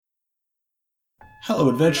Hello,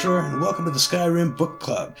 adventurer, and welcome to the Skyrim Book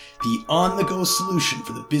Club, the on-the-go solution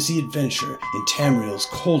for the busy adventure in Tamriel's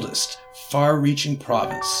coldest, far-reaching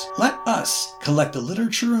province. Let us collect the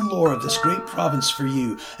literature and lore of this great province for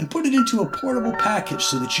you and put it into a portable package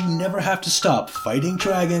so that you never have to stop fighting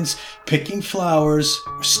dragons, picking flowers,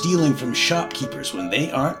 or stealing from shopkeepers when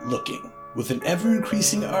they aren't looking. With an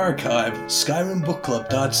ever-increasing archive,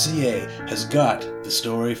 SkyrimBookClub.ca has got the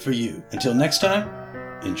story for you. Until next time,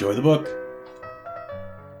 enjoy the book.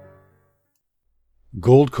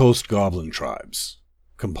 Gold Coast Goblin Tribes,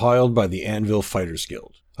 compiled by the Anvil Fighters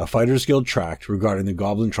Guild, a Fighters Guild tract regarding the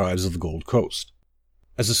Goblin tribes of the Gold Coast.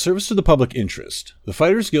 As a service to the public interest, the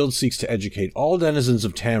Fighters Guild seeks to educate all denizens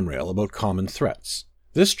of Tamriel about common threats.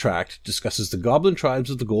 This tract discusses the Goblin tribes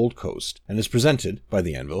of the Gold Coast and is presented by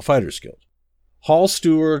the Anvil Fighters Guild. Hall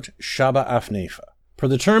Steward Shaba Afnefa. Per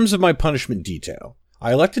the terms of my punishment detail,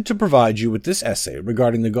 I elected to provide you with this essay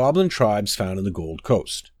regarding the Goblin tribes found in the Gold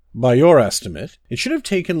Coast. By your estimate, it should have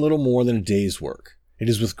taken little more than a day's work. It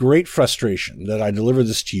is with great frustration that I deliver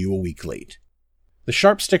this to you a week late. The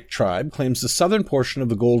Sharpstick tribe claims the southern portion of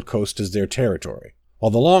the Gold Coast as their territory,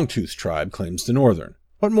 while the Longtooth tribe claims the northern.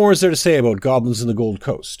 What more is there to say about goblins in the Gold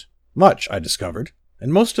Coast? Much, I discovered,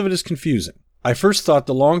 and most of it is confusing. I first thought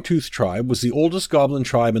the Longtooth tribe was the oldest goblin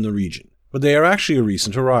tribe in the region, but they are actually a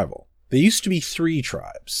recent arrival. There used to be 3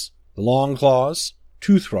 tribes: the Longclaws,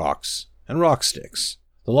 Toothrocks, and Rocksticks.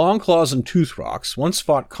 The Longclaws and Toothrocks once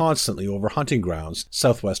fought constantly over hunting grounds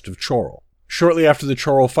southwest of Chorrol. Shortly after the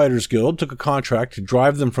Chorrol Fighters Guild took a contract to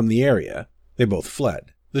drive them from the area, they both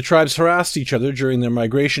fled. The tribes harassed each other during their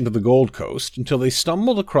migration to the Gold Coast until they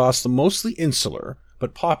stumbled across the mostly insular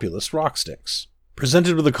but populous Rocksticks.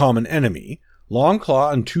 Presented with a common enemy,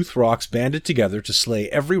 Longclaw and Toothrocks banded together to slay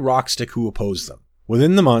every Rockstick who opposed them.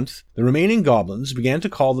 Within the month, the remaining goblins began to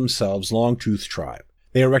call themselves Longtooth Tribe.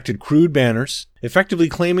 They erected crude banners, effectively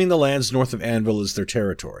claiming the lands north of Anvil as their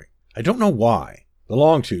territory. I don't know why. The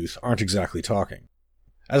Longtooth aren't exactly talking.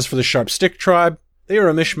 As for the Sharpstick tribe, they are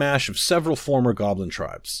a mishmash of several former goblin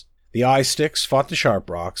tribes. The Eye Sticks fought the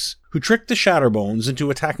Sharprocks, who tricked the Shatterbones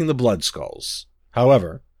into attacking the Bloodskulls.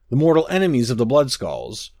 However, the mortal enemies of the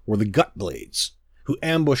Bloodskulls were the Gutblades, who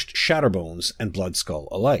ambushed Shatterbones and Bloodskull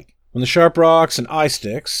alike. When the Sharprocks and Eye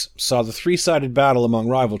Sticks saw the 3-sided battle among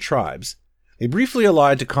rival tribes, they briefly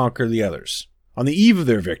allied to conquer the others. On the eve of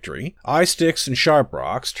their victory, Eye Sticks and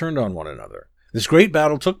Sharprocks turned on one another. This great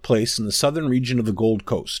battle took place in the southern region of the Gold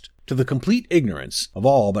Coast, to the complete ignorance of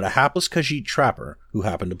all but a hapless Khajiit trapper who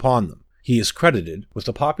happened upon them. He is credited with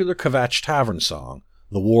the popular Kvatch tavern song,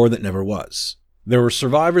 The War That Never Was. There were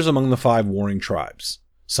survivors among the 5 warring tribes.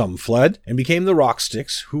 Some fled and became the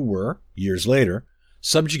Rocksticks, who were, years later,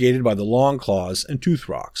 subjugated by the Longclaws and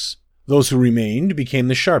Toothrocks. Those who remained became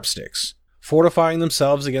the Sharpsticks, fortifying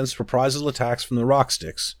themselves against reprisal attacks from the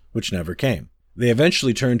Rocksticks, which never came. They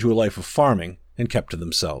eventually turned to a life of farming and kept to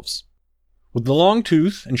themselves. With the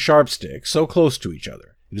Longtooth and Sharpstick so close to each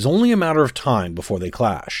other, it is only a matter of time before they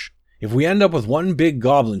clash. If we end up with one big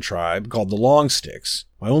goblin tribe called the Longsticks,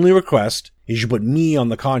 my only request is you put me on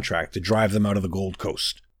the contract to drive them out of the Gold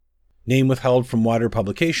Coast. Name withheld from wider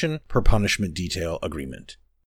publication per punishment detail agreement.